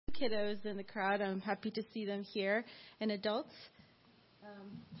kiddos in the crowd. I'm happy to see them here. And adults,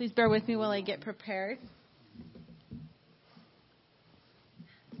 please bear with me while I get prepared.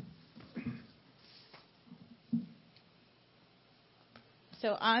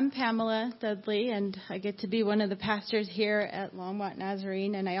 So I'm Pamela Dudley, and I get to be one of the pastors here at Longmont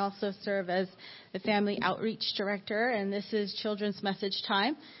Nazarene, and I also serve as the Family Outreach Director, and this is Children's Message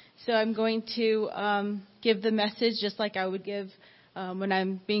Time. So I'm going to give the message just like I would give when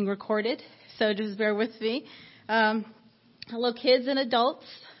I'm being recorded, so just bear with me. Hello, kids and adults.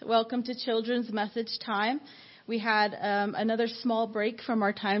 Welcome to Children's Message Time. We had another small break from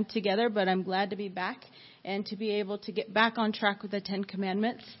our time together, but I'm glad to be back and to be able to get back on track with the 10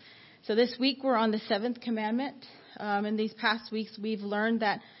 Commandments. So this week we're on the 7th commandment. In these past weeks we've learned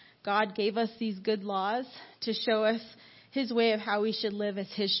that God gave us these good laws to show us His way of how we should live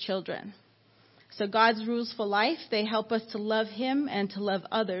as His children. So God's rules for life, they help us to love Him and to love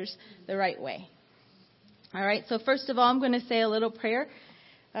others the right way. All right, so first of all, I'm going to say a little prayer.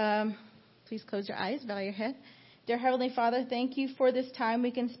 Please close your eyes, bow your head. Dear Heavenly Father, thank you for this time we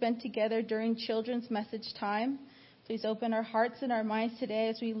can spend together during Children's Message Time. Please open our hearts and our minds today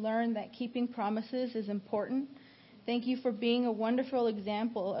as we learn that keeping promises is important. Thank you for being a wonderful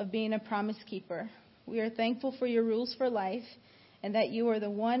example of being a promise keeper. We are thankful for your rules for life and that you are the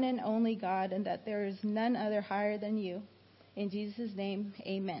one and only God and that there is none other higher than you. In Jesus' name,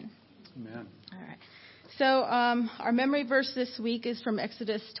 amen. Amen. All right. So our memory verse this week is from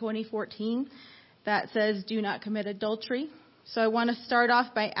Exodus 20:14 that says, do not commit adultery. So I want to start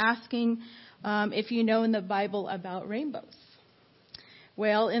off by asking if you know in the Bible about rainbows.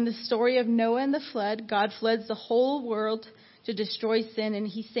 Well, in the story of Noah and the flood, God floods the whole world to destroy sin, and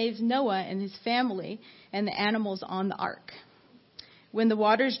He saves Noah and his family and the animals on the ark. When the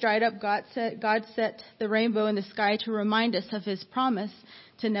waters dried up, God set the rainbow in the sky to remind us of His promise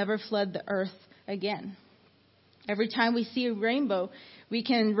to never flood the earth again. Every time we see a rainbow, we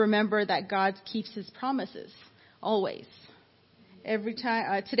can remember that God keeps His promises, always. Every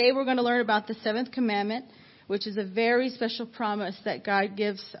time. Today we're going to learn about the 7th commandment, which is a very special promise that God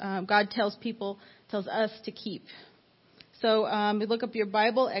gives. God tells us to keep. So we look up your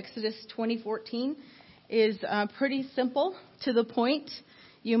Bible. Exodus 20:14 is pretty simple, to the point.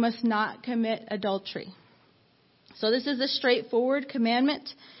 You must not commit adultery. So this is a straightforward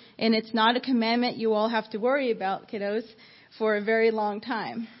commandment, and it's not a commandment you all have to worry about, kiddos, for a very long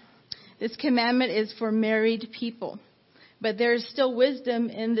time. This commandment is for married people. But there is still wisdom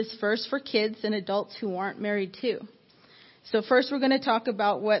in this verse for kids and adults who aren't married too. So first we're going to talk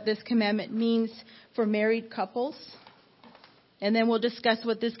about what this commandment means for married couples. And then we'll discuss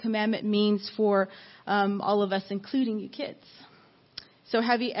what this commandment means for all of us, including you kids. So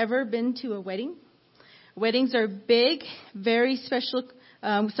have you ever been to a wedding? Weddings are big, very special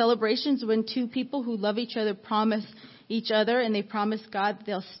celebrations when two people who love each other promise each other, and they promise God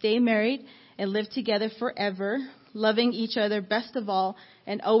they'll stay married and live together forever, loving each other best of all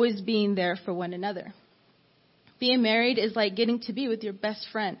and always being there for one another. Being married is like getting to be with your best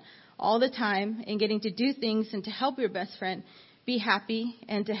friend all the time and getting to do things and to help your best friend be happy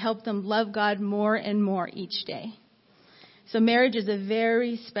and to help them love God more and more each day. So marriage is a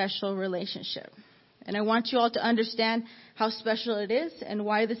very special relationship. And I want you all to understand how special it is and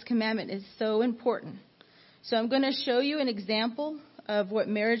why this commandment is so important. So I'm going to show you an example of what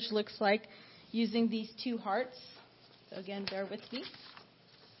marriage looks like using these two hearts. So again, bear with me.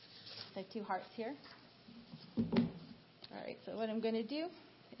 The two hearts here. All right, so what I'm going to do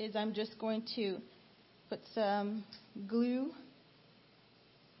is I'm just going to put some glue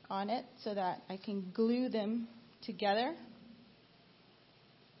on it so that I can glue them together.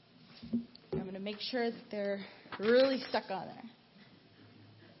 I'm going to make sure that they're really stuck on there.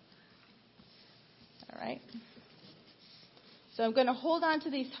 All right. So I'm going to hold on to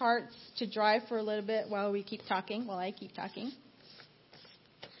these hearts to dry for a little bit while I keep talking.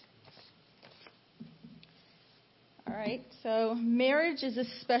 All right. So marriage is a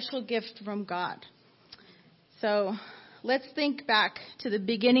special gift from God. So let's think back to the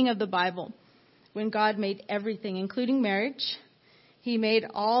beginning of the Bible when God made everything, including marriage. He made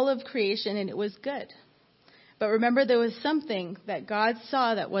all of creation and it was good. But remember, there was something that God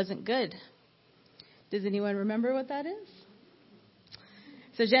saw that wasn't good. Does anyone remember what that is?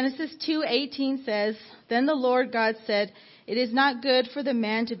 So Genesis 2:18 says, Then the Lord God said, It is not good for the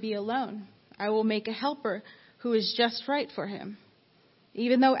man to be alone. I will make a helper who is just right for him.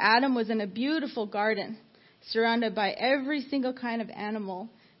 Even though Adam was in a beautiful garden, surrounded by every single kind of animal,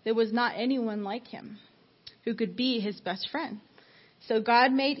 there was not anyone like him who could be his best friend. So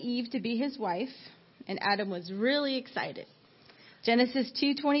God made Eve to be his wife, and Adam was really excited. Genesis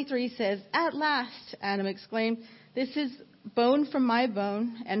 2:23 says, "At last," Adam exclaimed, "this is bone from my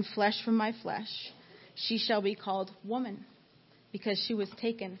bone and flesh from my flesh. She shall be called woman, because she was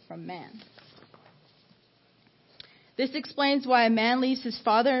taken from man." This explains why a man leaves his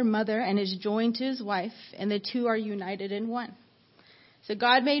father and mother and is joined to his wife, and the two are united in one. So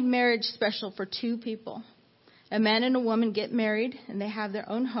God made marriage special for two people. A man and a woman get married, and they have their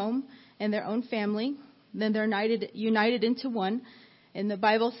own home and their own family. Then they're united into one. And the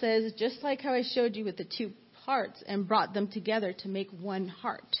Bible says, just like how I showed you with the two parts, and brought them together to make one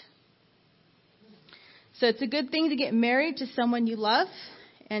heart. So it's a good thing to get married to someone you love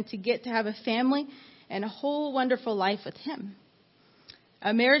and to get to have a family and a whole wonderful life with him.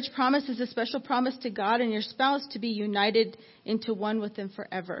 A marriage promise is a special promise to God and your spouse to be united into one with him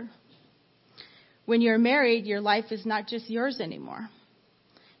forever. When you're married, your life is not just yours anymore.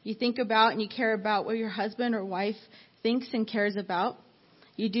 You think about and you care about what your husband or wife thinks and cares about.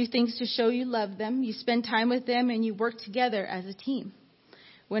 You do things to show you love them. You spend time with them, and you work together as a team.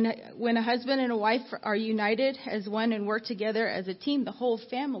 When a husband and a wife are united as one and work together as a team, the whole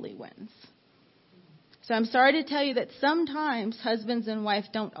family wins. So I'm sorry to tell you that sometimes husbands and wives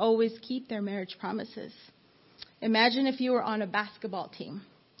don't always keep their marriage promises. Imagine if you were on a basketball team.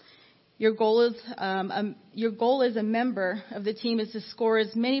 Your goal as a member of the team is to score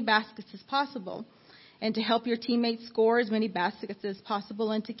as many baskets as possible, and to help your teammates score as many baskets as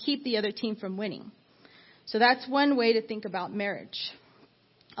possible, and to keep the other team from winning. So that's one way to think about marriage.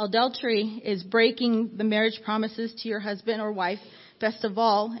 Adultery is breaking the marriage promises to your husband or wife, best of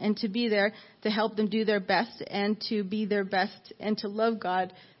all, and to be there to help them do their best and to be their best and to love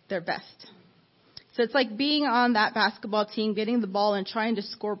God their best. So it's like being on that basketball team, getting the ball and trying to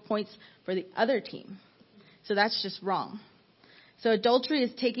score points for the other team. So that's just wrong. So adultery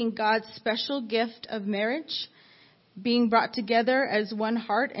is taking God's special gift of marriage, being brought together as one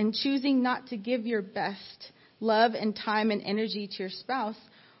heart, and choosing not to give your best love and time and energy to your spouse,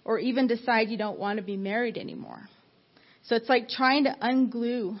 or even decide you don't want to be married anymore. So it's like trying to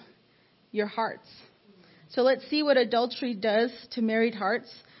unglue your hearts. So let's see what adultery does to married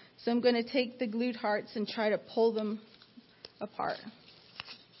hearts. So I'm going to take the glued hearts and try to pull them apart.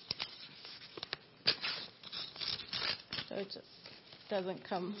 So it just doesn't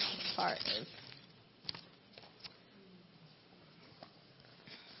come apart.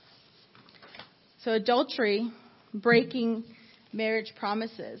 So adultery, breaking marriage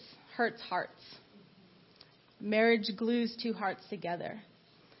promises, hurts hearts. Marriage glues two hearts together,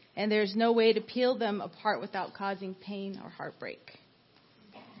 and there's no way to peel them apart without causing pain or heartbreak.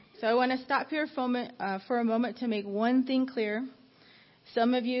 So I want to stop here for a moment to make one thing clear.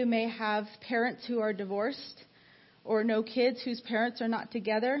 Some of you may have parents who are divorced or know kids whose parents are not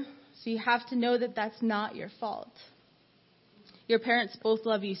together, so you have to know that that's not your fault. Your parents both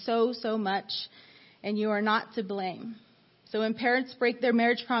love you so, so much, and you are not to blame. So when parents break their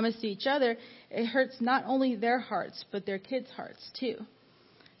marriage promise to each other, it hurts not only their hearts, but their kids' hearts too.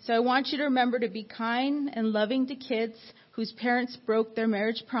 So I want you to remember to be kind and loving to kids whose parents broke their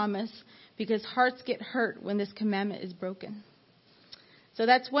marriage promise, because hearts get hurt when this commandment is broken. So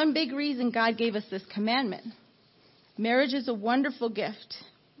that's one big reason God gave us this commandment. Marriage is a wonderful gift,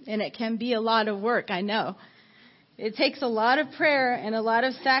 and it can be a lot of work, I know. It takes a lot of prayer and a lot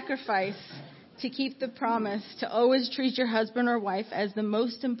of sacrifice to keep the promise to always treat your husband or wife as the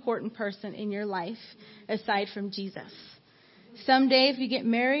most important person in your life, aside from Jesus. Someday, if you get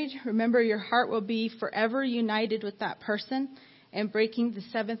married, remember your heart will be forever united with that person, and breaking the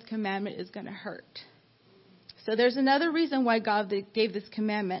seventh commandment is going to hurt. So there's another reason why God gave this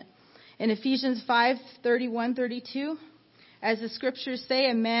commandment. In Ephesians 5:31-32, as the scriptures say,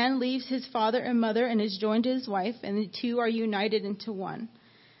 a man leaves his father and mother and is joined to his wife, and the two are united into one.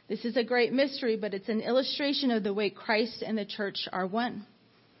 This is a great mystery, but it's an illustration of the way Christ and the church are one.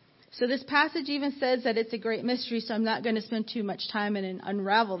 So this passage even says that it's a great mystery, so I'm not going to spend too much time and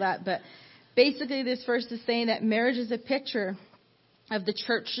unravel that. But basically this verse is saying that marriage is a picture of the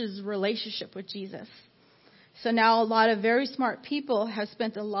church's relationship with Jesus. So now a lot of very smart people have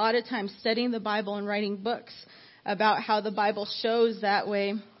spent a lot of time studying the Bible and writing books about how the Bible shows that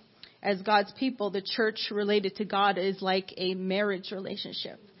way, as God's people, the church related to God is like a marriage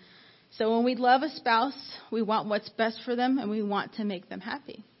relationship. So when we love a spouse, we want what's best for them, and we want to make them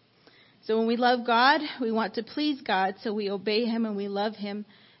happy. So when we love God, we want to please God, so we obey him and we love him.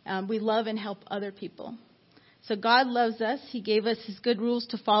 We love and help other people. So God loves us. He gave us his good rules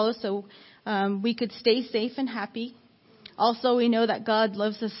to follow so we could stay safe and happy. Also, we know that God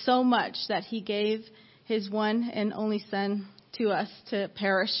loves us so much that he gave his one and only Son to us to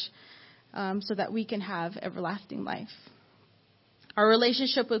perish so that we can have everlasting life. Our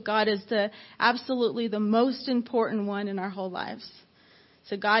relationship with God is absolutely the most important one in our whole lives.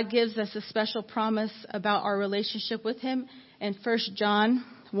 So God gives us a special promise about our relationship with him in 1 John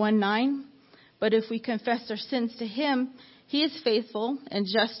 1:9. But if we confess our sins to him, he is faithful and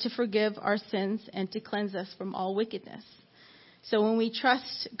just to forgive our sins and to cleanse us from all wickedness. So when we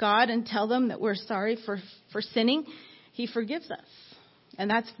trust God and tell them that we're sorry for sinning, he forgives us. And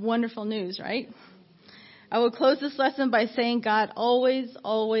that's wonderful news, right? I will close this lesson by saying God always,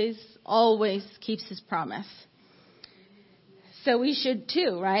 always, always keeps his promise. So we should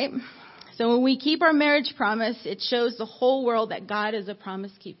too, right? So when we keep our marriage promise, it shows the whole world that God is a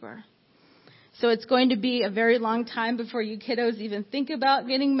promise keeper. So it's going to be a very long time before you kiddos even think about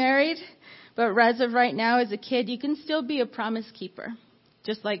getting married. But as of right now, as a kid, you can still be a promise keeper,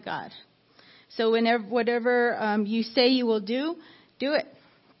 just like God. So whatever you say you will do it.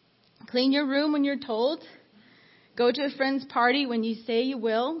 Clean your room when you're told. Go to a friend's party when you say you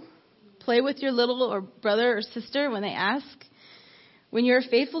will. Play with your little or brother or sister when they ask. When you're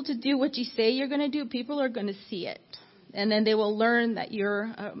faithful to do what you say you're going to do, people are going to see it. And then they will learn that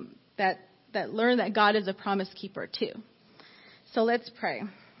you're learn that God is a promise keeper too. So let's pray.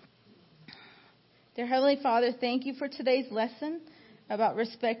 Dear Heavenly Father, thank you for today's lesson about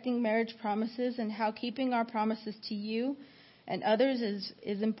respecting marriage promises and how keeping our promises to you and others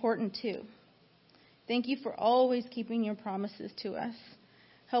is important too. Thank you for always keeping your promises to us.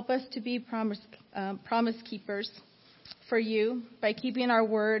 Help us to be promise keepers for you by keeping our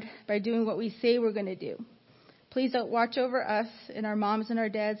word, by doing what we say we're going to do. Please watch over us and our moms and our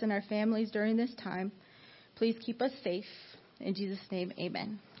dads and our families during this time. Please keep us safe. In Jesus' name,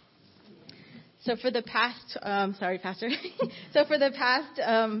 amen. So for the past,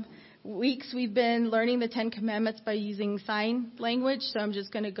 weeks, we've been learning the 10 Commandments by using sign language. So I'm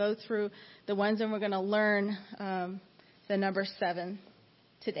just going to go through the ones and we're going to learn the number 7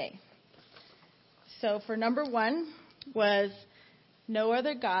 today. So for number 1 was no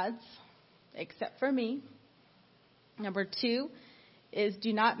other gods except for me. Number 2 is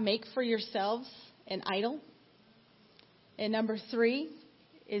do not make for yourselves an idol. And number 3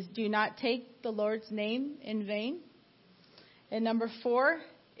 is do not take the Lord's name in vain. And number 4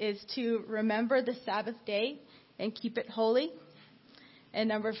 is to remember the Sabbath day and keep it holy. And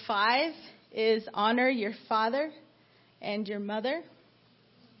number 5 is honor your father and your mother.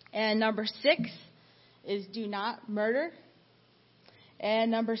 And number 6 is do not murder.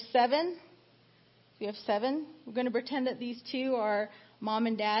 And number 7, we have 7. We're going to pretend that these 2 are mom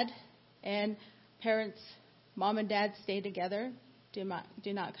and dad, and parents, mom and dad stay together. Do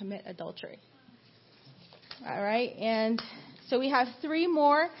not commit adultery. All right, and so we have 3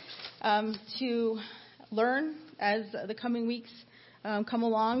 more to learn as the coming weeks come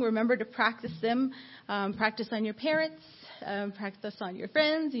along. Remember to practice them. Practice on your parents. Practice on your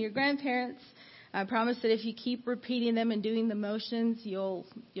friends and your grandparents. I promise that if you keep repeating them and doing the motions, you'll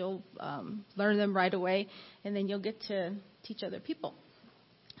learn them right away, and then you'll get to teach other people.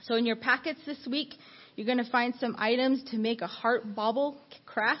 So in your packets this week, you're going to find some items to make a heart bauble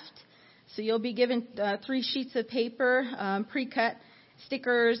craft. So you'll be given 3 sheets of paper, pre-cut,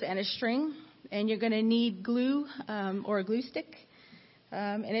 stickers, and a string. And you're going to need glue or a glue stick.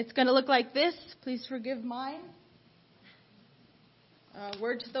 And it's going to look like this. Please forgive mine.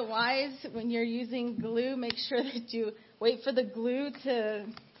 Word to the wise, when you're using glue, make sure that you wait for the glue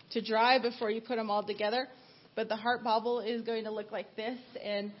to dry before you put them all together. But the heart bauble is going to look like this.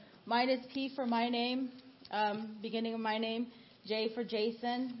 And mine is P for my name, beginning of my name, J for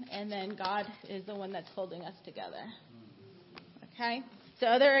Jason, and then God is the one that's holding us together. Okay? So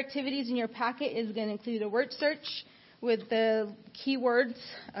other activities in your packet is going to include a word search with the keywords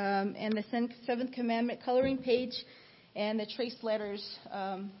and the 7th commandment coloring page and the trace letters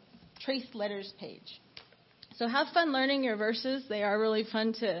page. So have fun learning your verses. They are really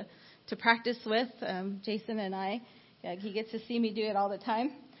fun to practice with. Jason and I, he gets to see me do it all the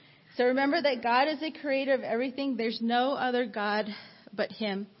time. So remember that God is the creator of everything. There's no other God but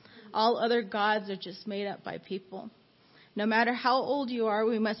him. All other gods are just made up by people. No matter how old you are,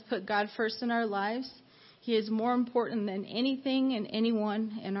 we must put God first in our lives. He is more important than anything and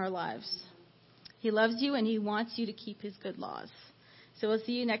anyone in our lives. He loves you and he wants you to keep his good laws. So we'll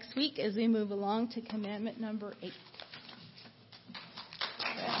see you next week as we move along to commandment number 8.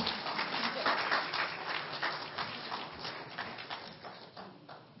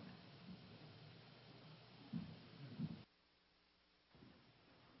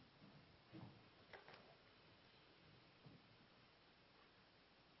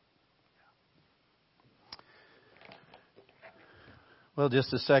 Well,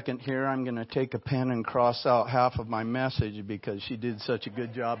 just a second here. I'm going to take a pen and cross out half of my message because she did such a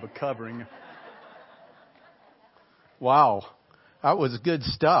good job of covering. Wow, that was good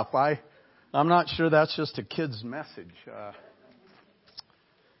stuff. I'm not sure that's just a kid's message.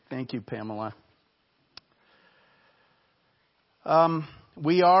 Thank you, Pamela.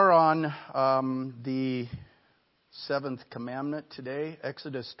 We are on the seventh commandment today,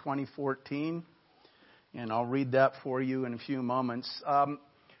 Exodus 20:14. And I'll read that for you in a few moments.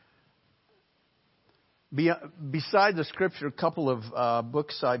 Beside the scripture, a couple of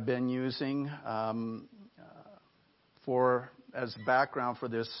books I've been using as background for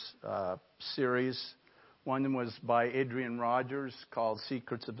this series. One was by Adrian Rogers called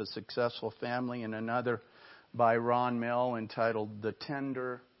Secrets of a Successful Family, and another by Ron Mell entitled The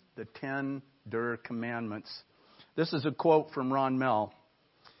 10 Commandments. This is a quote from Ron Mell.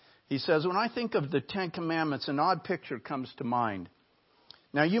 He says, "When I think of the 10 Commandments, an odd picture comes to mind.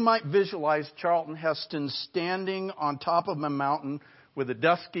 Now, you might visualize Charlton Heston standing on top of a mountain with a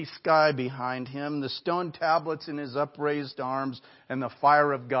dusky sky behind him, the stone tablets in his upraised arms, and the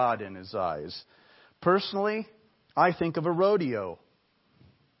fire of God in his eyes. Personally, I think of a rodeo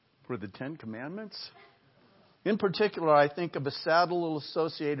for the 10 Commandments. In particular, I think of a sad little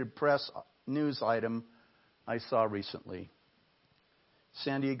Associated Press news item I saw recently.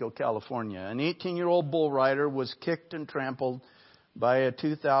 San Diego, California. An 18-year-old bull rider was kicked and trampled by a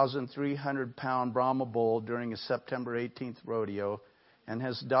 2,300-pound Brahma bull during a September 18th rodeo and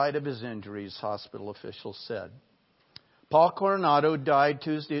has died of his injuries, hospital officials said. Paul Coronado died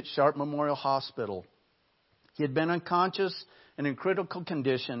Tuesday at Sharp Memorial Hospital. He had been unconscious and in critical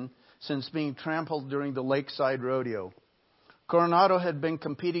condition since being trampled during the Lakeside Rodeo. Coronado had been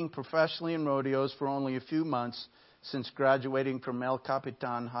competing professionally in rodeos for only a few months since graduating from El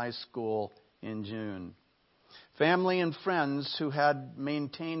Capitan High School in June. Family and friends who had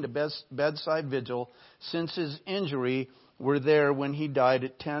maintained a bedside vigil since his injury were there when he died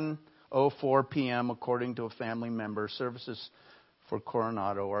at 10:04 p.m., according to a family member. Services for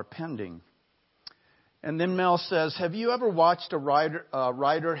Coronado are pending. And then Mel says, have you ever watched a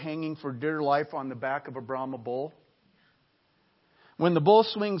rider hanging for dear life on the back of a Brahma bull? When the bull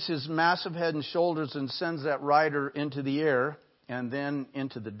swings his massive head and shoulders and sends that rider into the air and then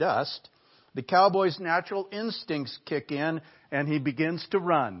into the dust, the cowboy's natural instincts kick in and he begins to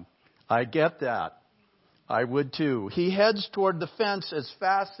run. I get that. I would too. He heads toward the fence as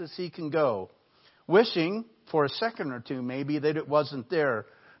fast as he can go, wishing for a second or two maybe that it wasn't there.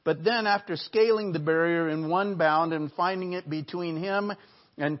 But then after scaling the barrier in one bound and finding it between him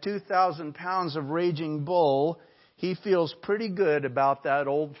and 2,000 pounds of raging bull, he feels pretty good about that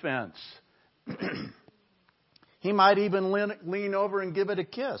old fence. He might even lean over and give it a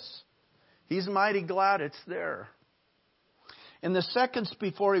kiss. He's mighty glad it's there. In the seconds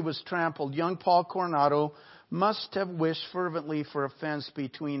before he was trampled, young Paul Coronado must have wished fervently for a fence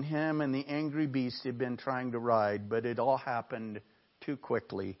between him and the angry beast he'd been trying to ride, but it all happened too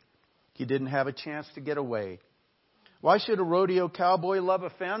quickly. He didn't have a chance to get away. Why should a rodeo cowboy love a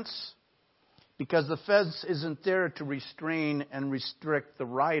fence? Because the fence isn't there to restrain and restrict the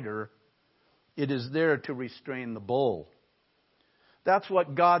rider. It is there to restrain the bull. That's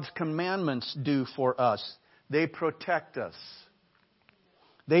what God's commandments do for us. They protect us.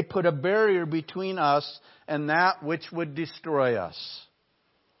 They put a barrier between us and that which would destroy us.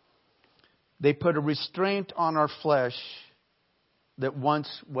 They put a restraint on our flesh that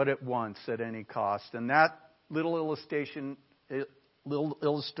wants what it wants at any cost. And that little illustration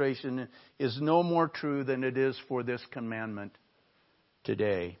is no more true than it is for this commandment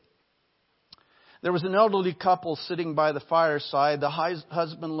today. There was an elderly couple sitting by the fireside. The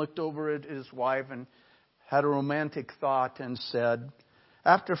husband looked over at his wife and had a romantic thought and said,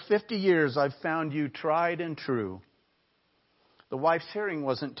 after 50 years, I've found you tried and true. The wife's hearing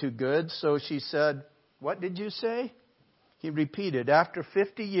wasn't too good, so she said, what did you say? He repeated, after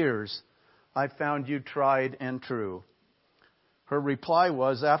 50 years, I've found you tried and true. Her reply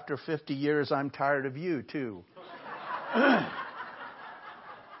was, after 50 years, I'm tired of you, too.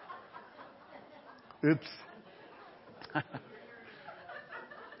 Oops.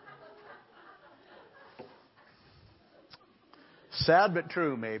 Sad but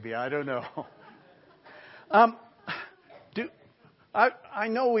true, maybe. I don't know. I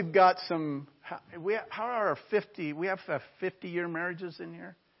know we've got some. How are our 50? We have 50-year marriages in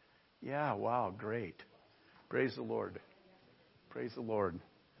here. Yeah. Wow. Great. Praise the Lord. Praise the Lord.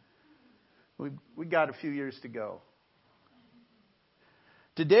 We got a few years to go.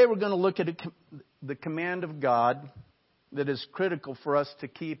 Today we're going to look at the command of God that is critical for us to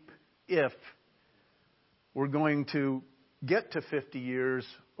keep if we're going to get to 50 years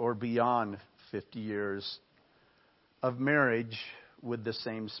or beyond 50 years of marriage with the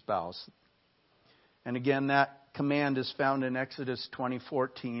same spouse. And again, that command is found in Exodus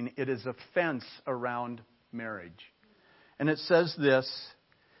 20:14. It is a fence around marriage. And it says this,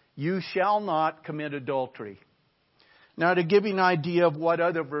 "You shall not commit adultery." Now, to give you an idea of what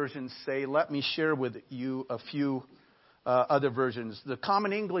other versions say, let me share with you a few other versions. The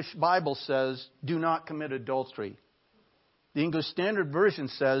Common English Bible says, "Do not commit adultery." The English Standard Version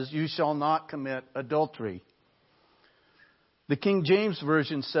says, "You shall not commit adultery." The King James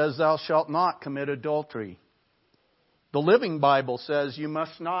Version says, "Thou shalt not commit adultery." The Living Bible says, "You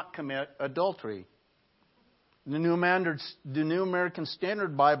must not commit adultery." The New American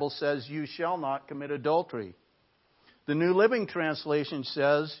Standard Bible says, "You shall not commit adultery." The New Living Translation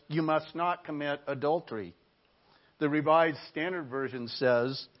says, "You must not commit adultery." The Revised Standard Version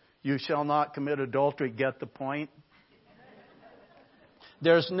says, "You shall not commit adultery." Get the point?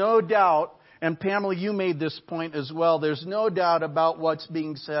 There's no doubt, and Pamela, you made this point as well, there's no doubt about what's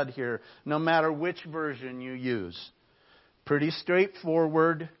being said here, no matter which version you use. Pretty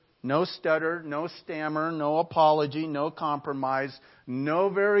straightforward, no stutter, no stammer, no apology, no compromise, no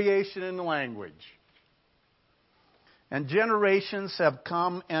variation in the language. And generations have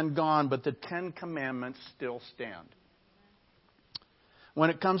come and gone, but the 10 Commandments still stand.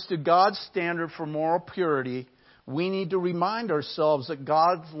 When it comes to God's standard for moral purity, we need to remind ourselves that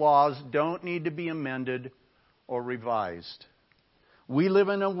God's laws don't need to be amended or revised. We live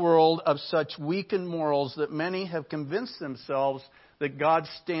in a world of such weakened morals that many have convinced themselves that God's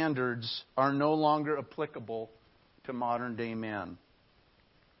standards are no longer applicable to modern day man.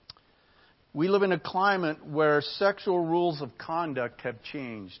 We live in a climate where sexual rules of conduct have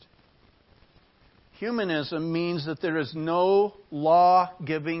changed. Humanism means that there is no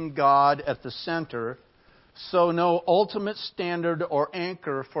law-giving God at the center, so no ultimate standard or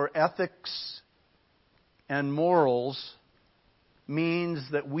anchor for ethics and morals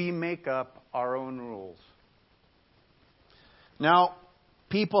means that we make up our own rules. Now,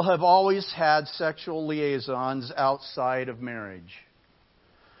 people have always had sexual liaisons outside of marriage.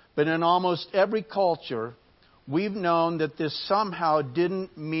 But in almost every culture, we've known that this somehow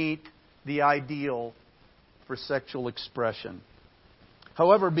didn't meet the ideal for sexual expression.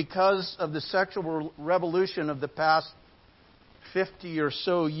 However, because of the sexual revolution of the past 50 or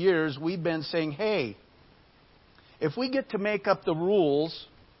so years, we've been saying, hey, if we get to make up the rules,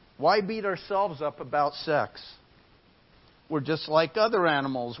 why beat ourselves up about sex? We're just like other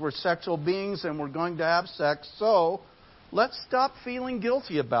animals. We're sexual beings and we're going to have sex, so let's stop feeling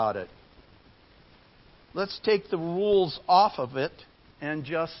guilty about it. Let's take the rules off of it and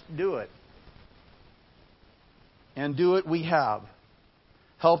just do it. And do it we have.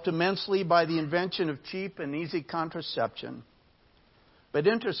 Helped immensely by the invention of cheap and easy contraception. But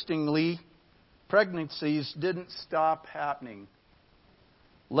interestingly, pregnancies didn't stop happening.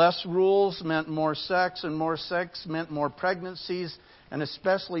 Less rules meant more sex, and more sex meant more pregnancies, and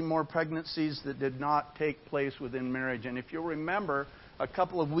especially more pregnancies that did not take place within marriage. And if you'll remember, a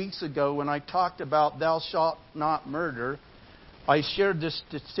couple of weeks ago when I talked about thou shalt not murder, I shared this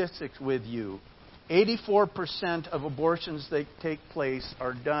statistic with you. 84% of abortions that take place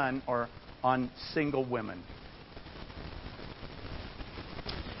are done on single women.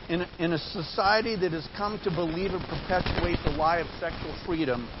 In a society that has come to believe and perpetuate the lie of sexual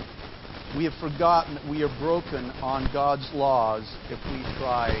freedom, we have forgotten that we are broken on God's laws if we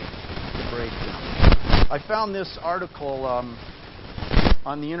try to break them. I found this article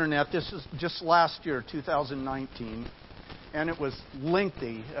on the internet. This is just last year, 2019, and it was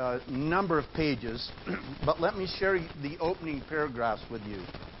lengthy, a number of pages. But let me share the opening paragraphs with you.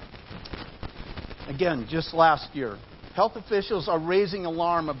 Again, just last year. Health officials are raising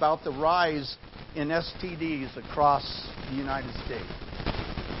alarm about the rise in STDs across the United States.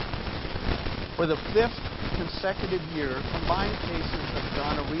 For the 5th consecutive year, combined cases of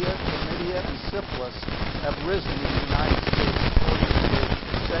gonorrhea, chlamydia, and syphilis have risen in the United States, according to the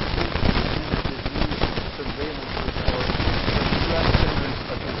Sexually Transmitted Disease Surveillance Report from the U.S. Centers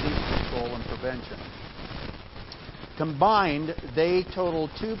of Disease Control and Prevention. Combined, they total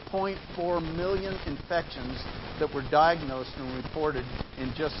 2.4 million infections that were diagnosed and reported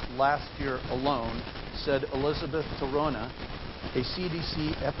in just last year alone, said Elizabeth Torona, a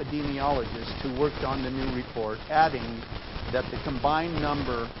CDC epidemiologist who worked on the new report, adding that the combined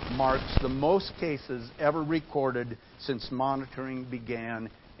number marks the most cases ever recorded since monitoring began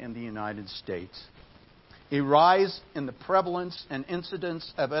in the United States. A rise in the prevalence and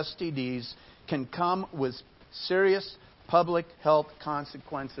incidence of STDs can come with serious public health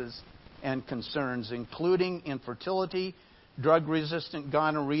consequences and concerns, including infertility, drug-resistant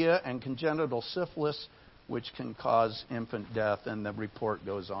gonorrhea, and congenital syphilis, which can cause infant death, and the report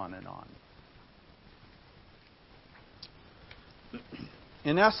goes on and on.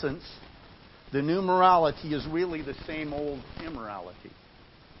 In essence, the new morality is really the same old immorality.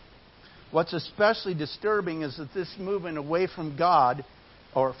 What's especially disturbing is that this movement away from God,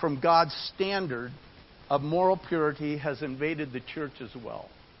 or from God's standard of moral purity, has invaded the church as well.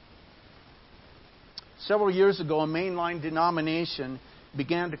 Several years ago, a mainline denomination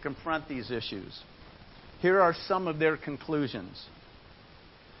began to confront these issues. Here are some of their conclusions.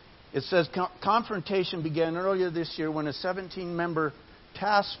 It says, confrontation began earlier this year when a 17-member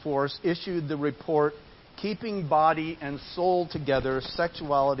task force issued the report, Keeping Body and Soul Together,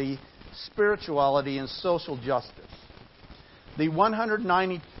 Sexuality, Spirituality, and Social Justice. The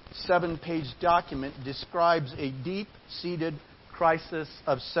 197-page document describes a deep-seated crisis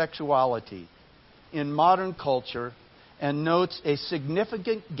of sexuality in modern culture and notes a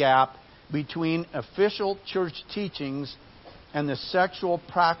significant gap between official church teachings and the sexual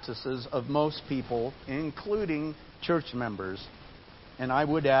practices of most people, including church members, and I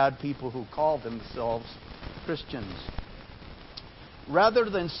would add people who call themselves Christians. Rather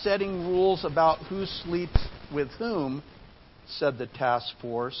than setting rules about who sleeps with whom, said the task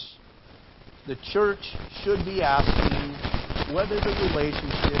force, the church should be asking whether the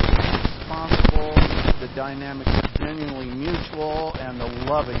relationship is responsible, the dynamic is genuinely mutual, and the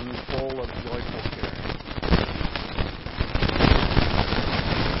loving full of joyful caring.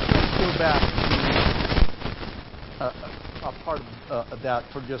 Let's go back to a part of that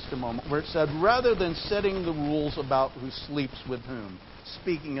for just a moment, where it said, rather than setting the rules about who sleeps with whom,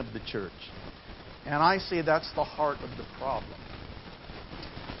 speaking of the church. And I say that's the heart of the problem.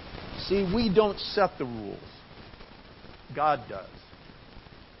 See, we don't set the rules. God does.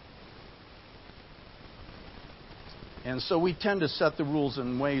 And so we tend to set the rules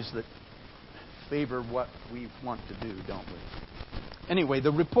in ways that favor what we want to do, don't we? Anyway,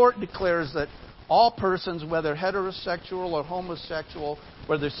 the report declares that all persons, whether heterosexual or homosexual,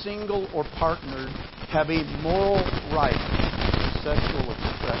 whether single or partnered, have a moral right to sexual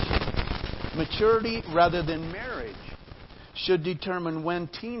expression. Maturity rather than marriage should determine when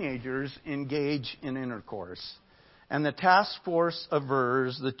teenagers engage in intercourse. And the task force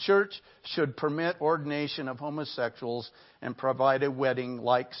avers the church should permit ordination of homosexuals and provide a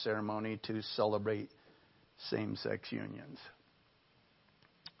wedding-like ceremony to celebrate same-sex unions.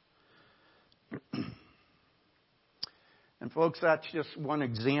 And folks, that's just one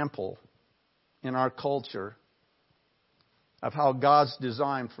example in our culture of how God's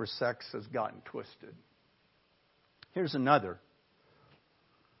design for sex has gotten twisted. Here's another.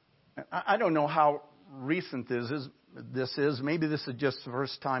 I don't know how recent this is. Maybe this is just the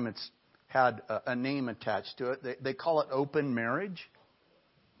first time it's had a name attached to it. They call it open marriage.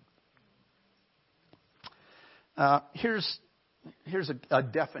 Here's a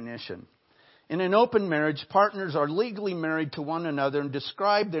definition. In an open marriage, partners are legally married to one another and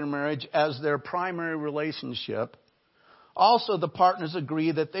describe their marriage as their primary relationship. Also, the partners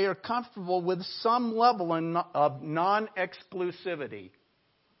agree that they are comfortable with some level of non-exclusivity.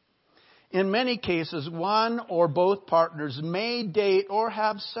 In many cases, one or both partners may date or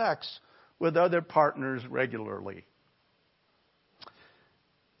have sex with other partners regularly.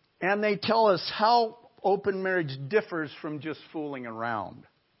 And they tell us how open marriage differs from just fooling around.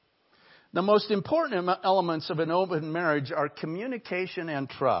 The most important elements of an open marriage are communication and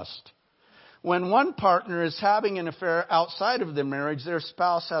trust. When one partner is having an affair outside of the marriage, their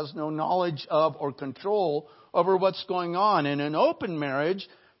spouse has no knowledge of or control over what's going on. In an open marriage,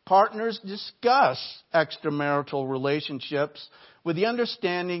 partners discuss extramarital relationships with the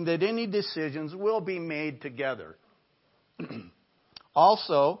understanding that any decisions will be made together.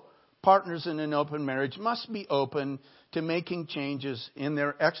 Also, partners in an open marriage must be open to making changes in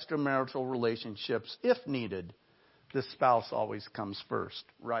their extramarital relationships if needed. The spouse always comes first,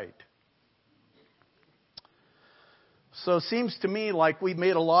 right? So it seems to me like we've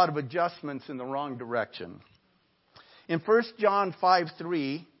made a lot of adjustments in the wrong direction. In 1 John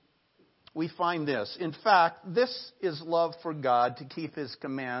 5:3, we find this. In fact, this is love for God, to keep His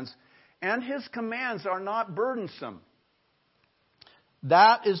commands, and His commands are not burdensome.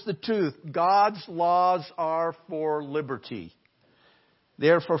 That is the truth. God's laws are for liberty. They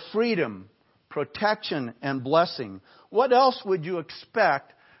are for freedom, protection, and blessing. What else would you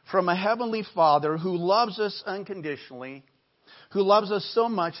expect from a Heavenly Father who loves us unconditionally, who loves us so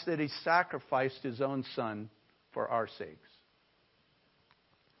much that He sacrificed His own Son for our sakes?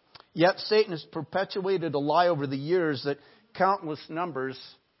 Yet Satan has perpetuated a lie over the years that countless numbers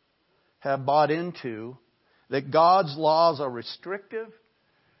have bought into, that God's laws are restrictive.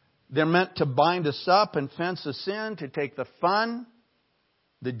 They're meant to bind us up and fence us in, to take the fun,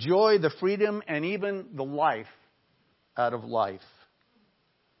 the joy, the freedom, and even the life out of life.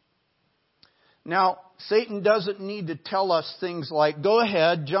 Now, Satan doesn't need to tell us things like, go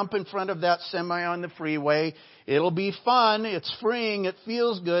ahead, jump in front of that semi on the freeway. It'll be fun. It's freeing. It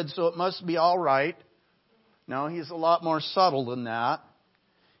feels good, so it must be all right. No, he's a lot more subtle than that.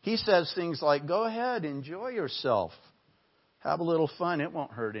 He says things like, go ahead, enjoy yourself. Have a little fun. It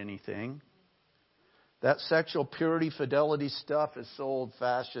won't hurt anything. That sexual purity, fidelity stuff is so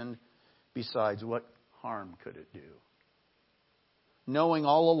old-fashioned. Besides, what harm could it do? Knowing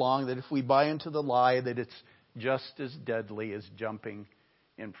all along that if we buy into the lie, that it's just as deadly as jumping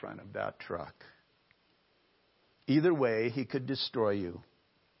in front of that truck. Either way, he could destroy you.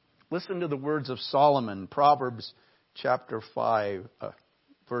 Listen to the words of Solomon, Proverbs chapter 5,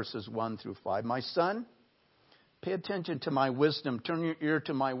 verses 1 through 5. My son, pay attention to my wisdom. Turn your ear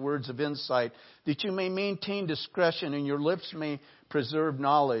to my words of insight, that you may maintain discretion and your lips may preserve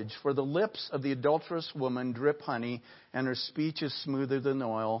knowledge. For the lips of the adulterous woman drip honey, and her speech is smoother than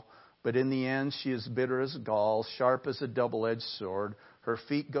oil. But in the end she is bitter as gall, sharp as a double-edged sword. Her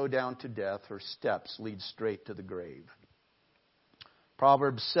feet go down to death. Her steps lead straight to the grave.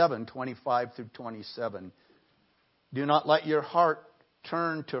 Proverbs 7:25 through 27. Do not let your heart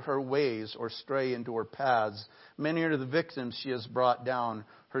turn to her ways or stray into her paths. Many are the victims she has brought down.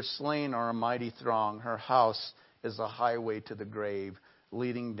 Her slain are a mighty throng. Her house is a highway to the grave,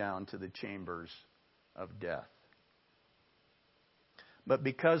 leading down to the chambers of death. But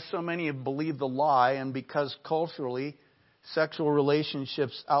because so many have believed the lie, and because culturally sexual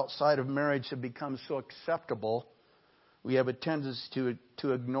relationships outside of marriage have become so acceptable, we have a tendency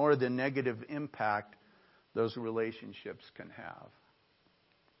to ignore the negative impact those relationships can have.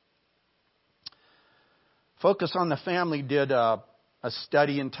 Focus on the Family did a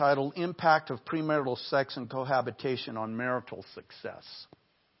study entitled Impact of Premarital Sex and Cohabitation on Marital Success.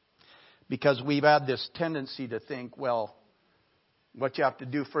 Because we've had this tendency to think, well, what you have to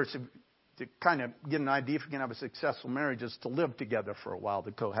do first to kind of get an idea if you can have a successful marriage is to live together for a while,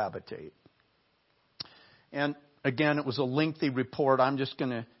 to cohabitate. And again, it was a lengthy report. I'm just going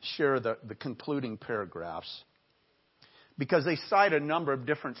to share the concluding paragraphs, because they cite a number of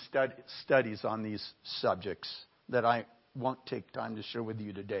different studies on these subjects that I won't take time to share with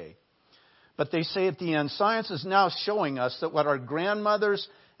you today. But they say at the end, science is now showing us that what our grandmothers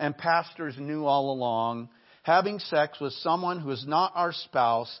and pastors knew all along, having sex with someone who is not our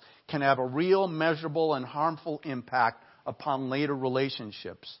spouse can have a real, measurable, and harmful impact upon later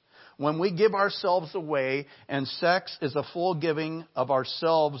relationships. When we give ourselves away, and sex is a full giving of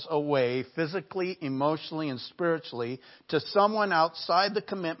ourselves away, physically, emotionally, and spiritually, to someone outside the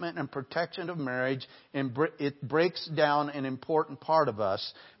commitment and protection of marriage, it breaks down an important part of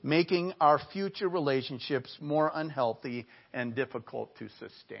us, making our future relationships more unhealthy and difficult to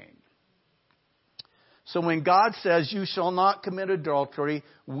sustain. So when God says, you shall not commit adultery,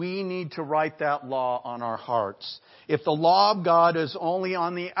 we need to write that law on our hearts. If the law of God is only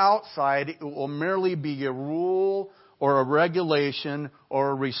on the outside, it will merely be a rule or a regulation or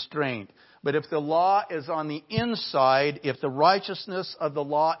a restraint. But if the law is on the inside, if the righteousness of the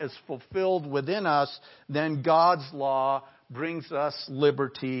law is fulfilled within us, then God's law brings us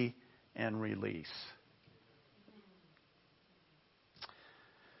liberty and release.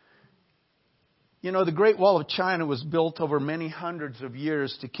 You know, the Great Wall of China was built over many hundreds of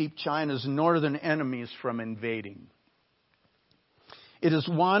years to keep China's northern enemies from invading. It is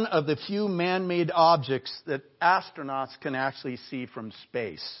one of the few man-made objects that astronauts can actually see from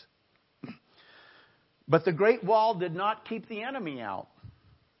space. But the Great Wall did not keep the enemy out.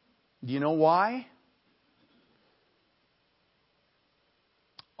 Do you know why?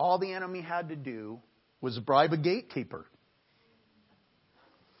 All the enemy had to do was bribe a gatekeeper.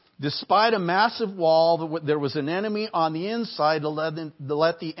 Despite a massive wall, there was an enemy on the inside to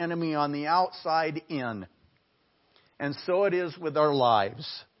let the enemy on the outside in. And so it is with our lives.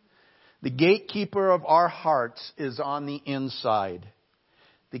 The gatekeeper of our hearts is on the inside.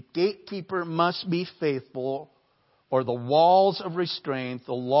 The gatekeeper must be faithful, or the walls of restraint,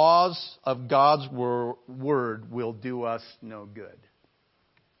 the laws of God's word will do us no good.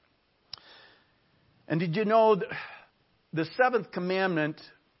 And did you know the seventh commandment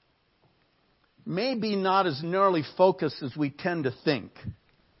maybe not as narrowly focused as we tend to think,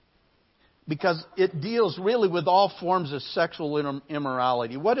 because it deals really with all forms of sexual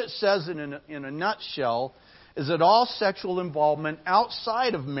immorality. What it says in a nutshell is that all sexual involvement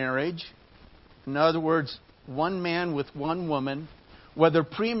outside of marriage, in other words, one man with one woman, whether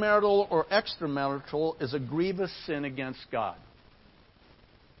premarital or extramarital, is a grievous sin against God.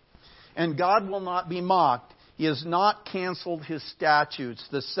 And God will not be mocked. He has not canceled His statutes.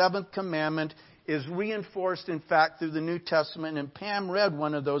 The seventh commandment is reinforced, in fact, through the New Testament. And Pam read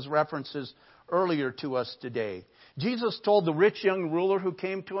one of those references earlier to us today. Jesus told the rich young ruler who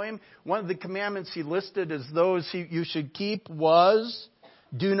came to Him, one of the commandments He listed as those you should keep was,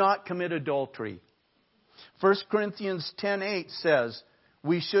 do not commit adultery. 1 Corinthians 10:8 says,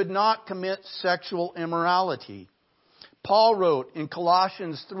 we should not commit sexual immorality. Paul wrote in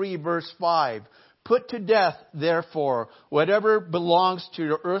Colossians 3 verse 5, put to death, therefore, whatever belongs to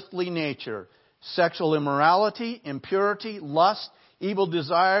your earthly nature, sexual immorality, impurity, lust, evil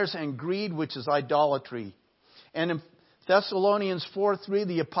desires, and greed, which is idolatry. And in Thessalonians 4:3,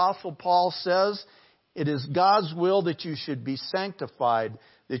 the Apostle Paul says, it is God's will that you should be sanctified,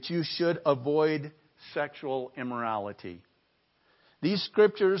 that you should avoid sexual immorality. These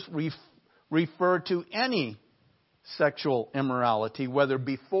scriptures refer to any sexual immorality, whether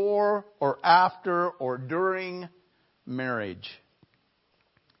before or after or during marriage.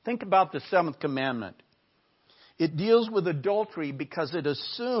 Think about the seventh commandment. It deals with adultery because it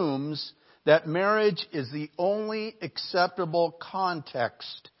assumes that marriage is the only acceptable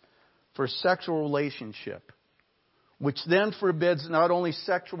context for sexual relationship, which then forbids not only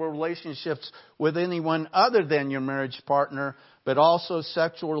sexual relationships with anyone other than your marriage partner, but also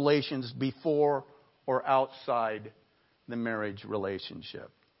sexual relations before or outside the marriage relationship.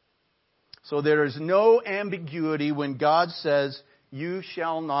 So there is no ambiguity when God says, you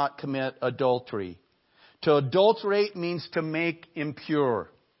shall not commit adultery. To adulterate means to make impure.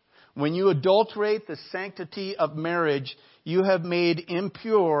 When you adulterate the sanctity of marriage, you have made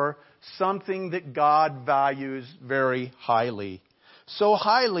impure something that God values very highly. So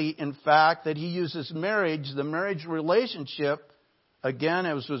highly, in fact, that He uses marriage, the marriage relationship, again,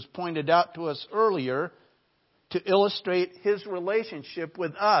 as was pointed out to us earlier, to illustrate His relationship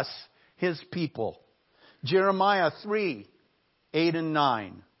with us, His people. Jeremiah 3:8 and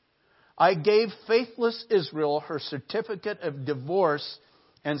 9. I gave faithless Israel her certificate of divorce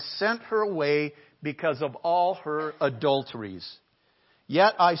and sent her away because of all her adulteries.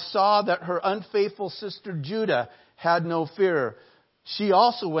 Yet I saw that her unfaithful sister Judah had no fear. She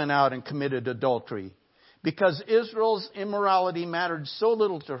also went out and committed adultery. Because Israel's immorality mattered so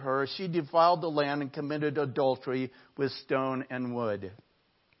little to her, she defiled the land and committed adultery with stone and wood.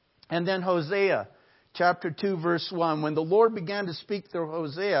 And then Hosea, chapter 2, verse 1. When the Lord began to speak through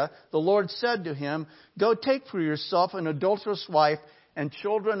Hosea, the Lord said to him, go take for yourself an adulterous wife and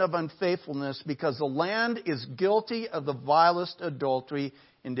children of unfaithfulness, because the land is guilty of the vilest adultery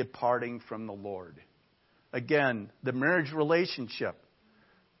in departing from the Lord. Again, the marriage relationship.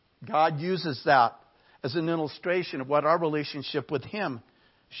 God uses that as an illustration of what our relationship with Him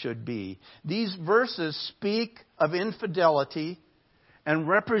should be. These verses speak of infidelity and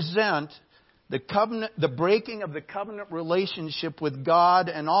represent the covenant, the breaking of the covenant relationship with God,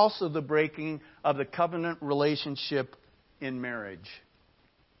 and also the breaking of the covenant relationship in marriage.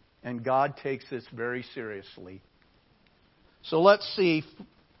 And God takes this very seriously. So let's see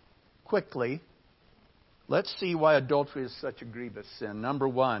quickly. Let's see why adultery is such a grievous sin. Number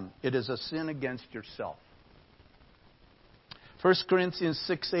one, it is a sin against yourself. 1 Corinthians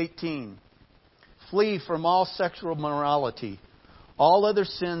 6:18. Flee from all sexual morality. All other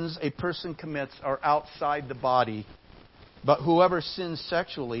sins a person commits are outside the body, but whoever sins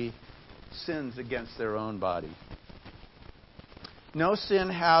sexually sins against their own body. No sin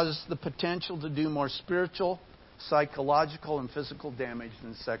has the potential to do more spiritual, psychological, and physical damage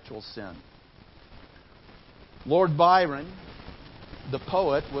than sexual sin. Lord Byron, the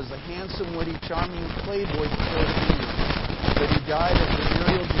poet, was a handsome, witty, charming playboy before his youth, but he died of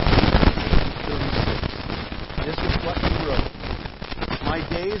venereal disease at the age of 36. This is what he wrote. My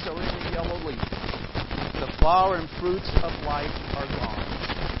days are in the yellow leaf. The flower and fruits of life are gone.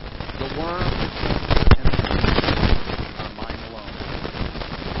 The worm, the cancer, and the disease are mine alone.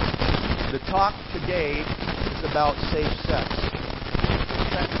 The talk today is about safe sex.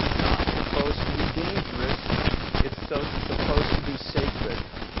 Sex is not supposed to be dangerous. It's supposed to be sacred.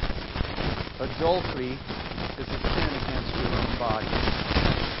 Adultery is a sin against your own body.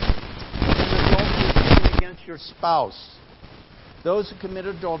 And adultery is a sin against your spouse. Those who commit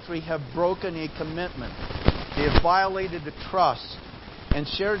adultery have broken a commitment. They have violated a trust and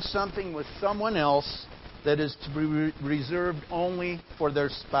shared something with someone else that is to be reserved only for their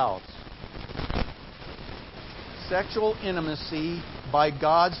spouse. Sexual intimacy, by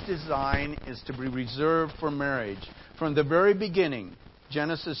God's design, is to be reserved for marriage. From the very beginning,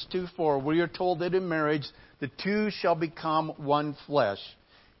 Genesis 2:4, we are told that in marriage, the two shall become one flesh.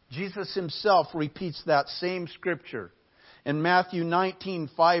 Jesus himself repeats that same scripture. In Matthew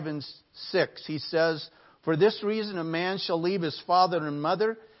 19:5 and 6, he says, "For this reason a man shall leave his father and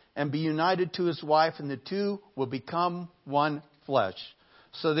mother and be united to his wife, and the two will become one flesh.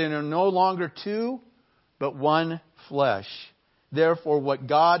 So they are no longer two, but one flesh. Therefore, what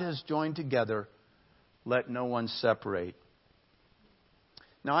God has joined together, let no one separate."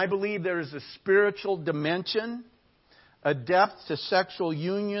 Now, I believe there is a spiritual dimension, a depth to sexual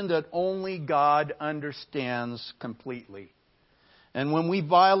union that only God understands completely. And when we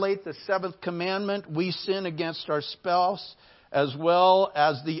violate the seventh commandment, we sin against our spouse as well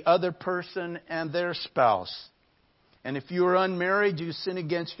as the other person and their spouse. And if you are unmarried, you sin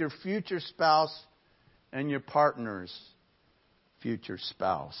against your future spouse and your partner's future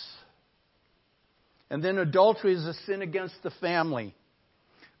spouse. And then adultery is a sin against the family.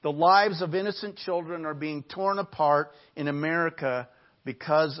 The lives of innocent children are being torn apart in America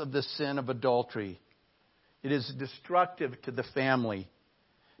because of the sin of adultery. It is destructive to the family.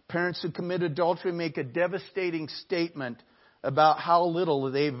 Parents who commit adultery make a devastating statement about how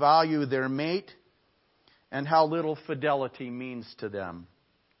little they value their mate and how little fidelity means to them.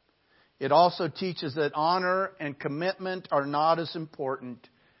 It also teaches that honor and commitment are not as important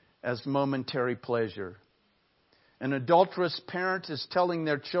as momentary pleasure. An adulterous parent is telling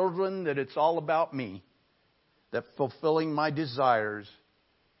their children that it's all about me, that fulfilling my desires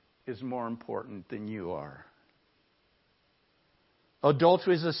is more important than you are.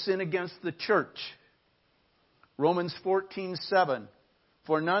 Adultery is a sin against the church. Romans 14:7,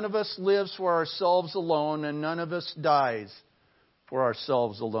 "For none of us lives for ourselves alone, and none of us dies for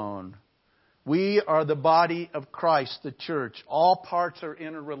ourselves alone." We are the body of Christ, the church. All parts are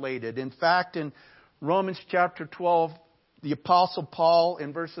interrelated. In fact, in Romans chapter 12, the Apostle Paul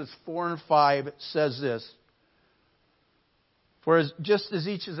in verses 4 and 5 says this, "For just as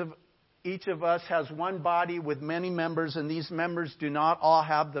each of us has one body with many members, and these members do not all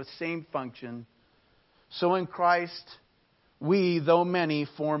have the same function, so in Christ we, though many,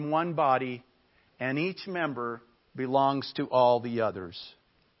 form one body, and each member belongs to all the others."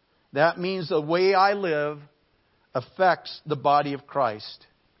 That means the way I live affects the body of Christ.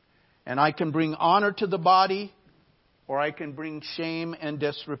 And I can bring honor to the body, or I can bring shame and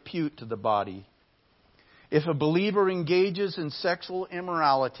disrepute to the body. If a believer engages in sexual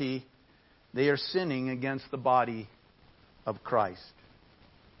immorality, they are sinning against the body of Christ.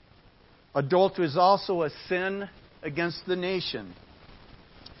 Adultery is also a sin against the nation.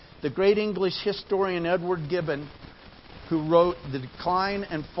 The great English historian Edward Gibbon, who wrote The Decline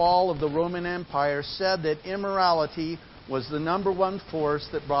and Fall of the Roman Empire, said that immorality was the number one force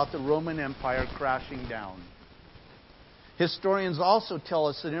that brought the Roman Empire crashing down. Historians also tell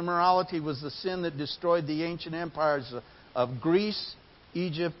us that immorality was the sin that destroyed the ancient empires of Greece,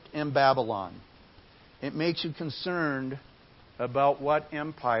 Egypt, and Babylon. It makes you concerned about what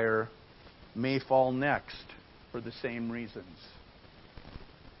empire may fall next for the same reasons.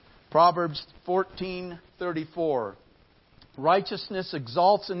 Proverbs 14:34, "Righteousness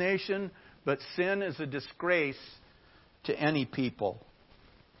exalts a nation, but sin is a disgrace to any people."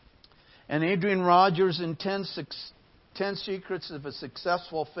 And Adrian Rogers in 10 Secrets of a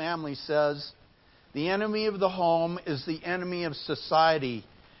Successful Family says, "The enemy of the home is the enemy of society,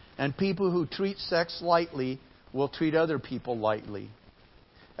 and people who treat sex lightly will treat other people lightly.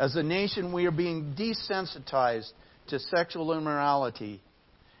 As a nation, we are being desensitized to sexual immorality,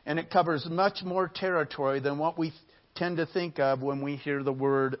 and it covers much more territory than what we tend to think of when we hear the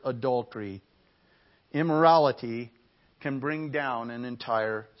word adultery. Immorality can bring down an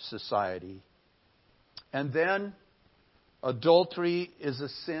entire society." And then, adultery is a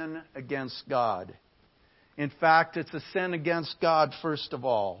sin against God. In fact, it's a sin against God first of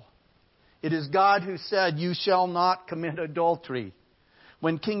all. It is God who said, "You shall not commit adultery."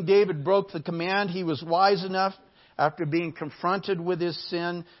 When King David broke the command, he was wise enough, after being confronted with his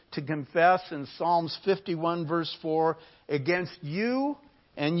sin, to confess in Psalms 51 verse 4, "Against you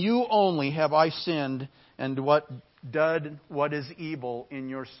and you only have I sinned, and done what is evil in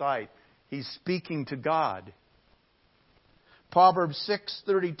your sight." He's speaking to God. Proverbs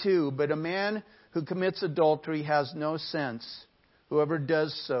 6:32, "But a man who commits adultery has no sense. Whoever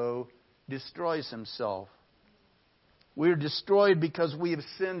does so destroys himself." We are destroyed because we have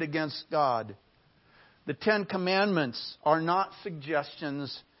sinned against God. The 10 Commandments are not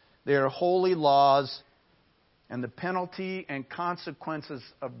suggestions. They are holy laws, and the penalty and consequences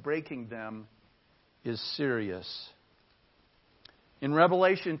of breaking them is serious. In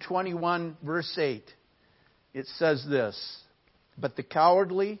Revelation 21, verse 8, it says this, But the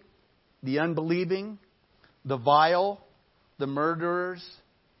cowardly, the unbelieving, the vile, the murderers,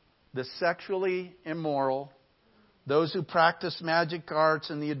 the sexually immoral, those who practice magic arts,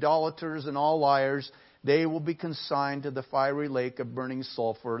 and the idolaters and all liars, they will be consigned to the fiery lake of burning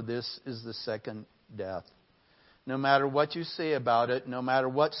sulfur. This is the second death. No matter what you say about it, no matter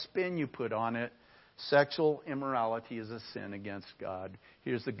what spin you put on it, sexual immorality is a sin against God.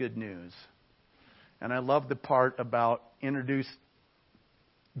 Here's the good news. And I love the part about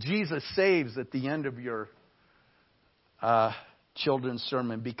Jesus saves at the end of your children's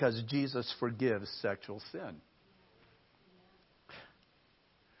sermon, because Jesus forgives sexual sin.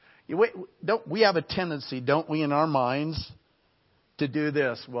 We have a tendency, don't we, in our minds, to do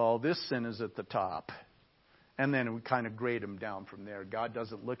this. Well, this sin is at the top. And then we kind of grade them down from there. God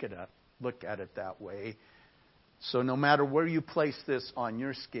doesn't look at it that way. So no matter where you place this on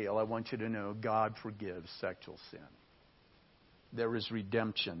your scale, I want you to know God forgives sexual sin. There is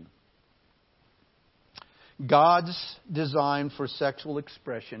redemption. God's design for sexual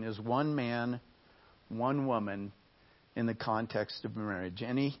expression is one man, one woman in the context of marriage.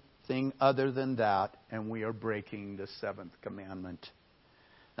 Anything other than that, and we are breaking the seventh commandment.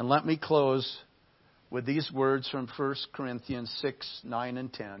 And let me close with these words from 1 Corinthians 6, 9,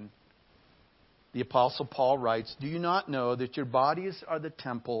 and 10. The Apostle Paul writes, "Do you not know that your bodies are the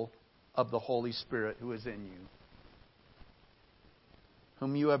temple of the Holy Spirit who is in you,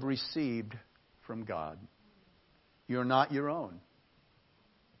 whom you have received from God? You are not your own."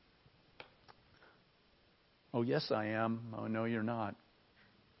 Oh, yes, I am. Oh, no, you're not.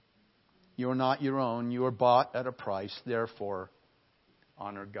 You are not your own. You are bought at a price. Therefore,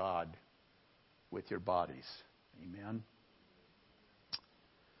 honor God with your bodies. Amen.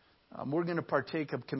 We're going to partake of communion.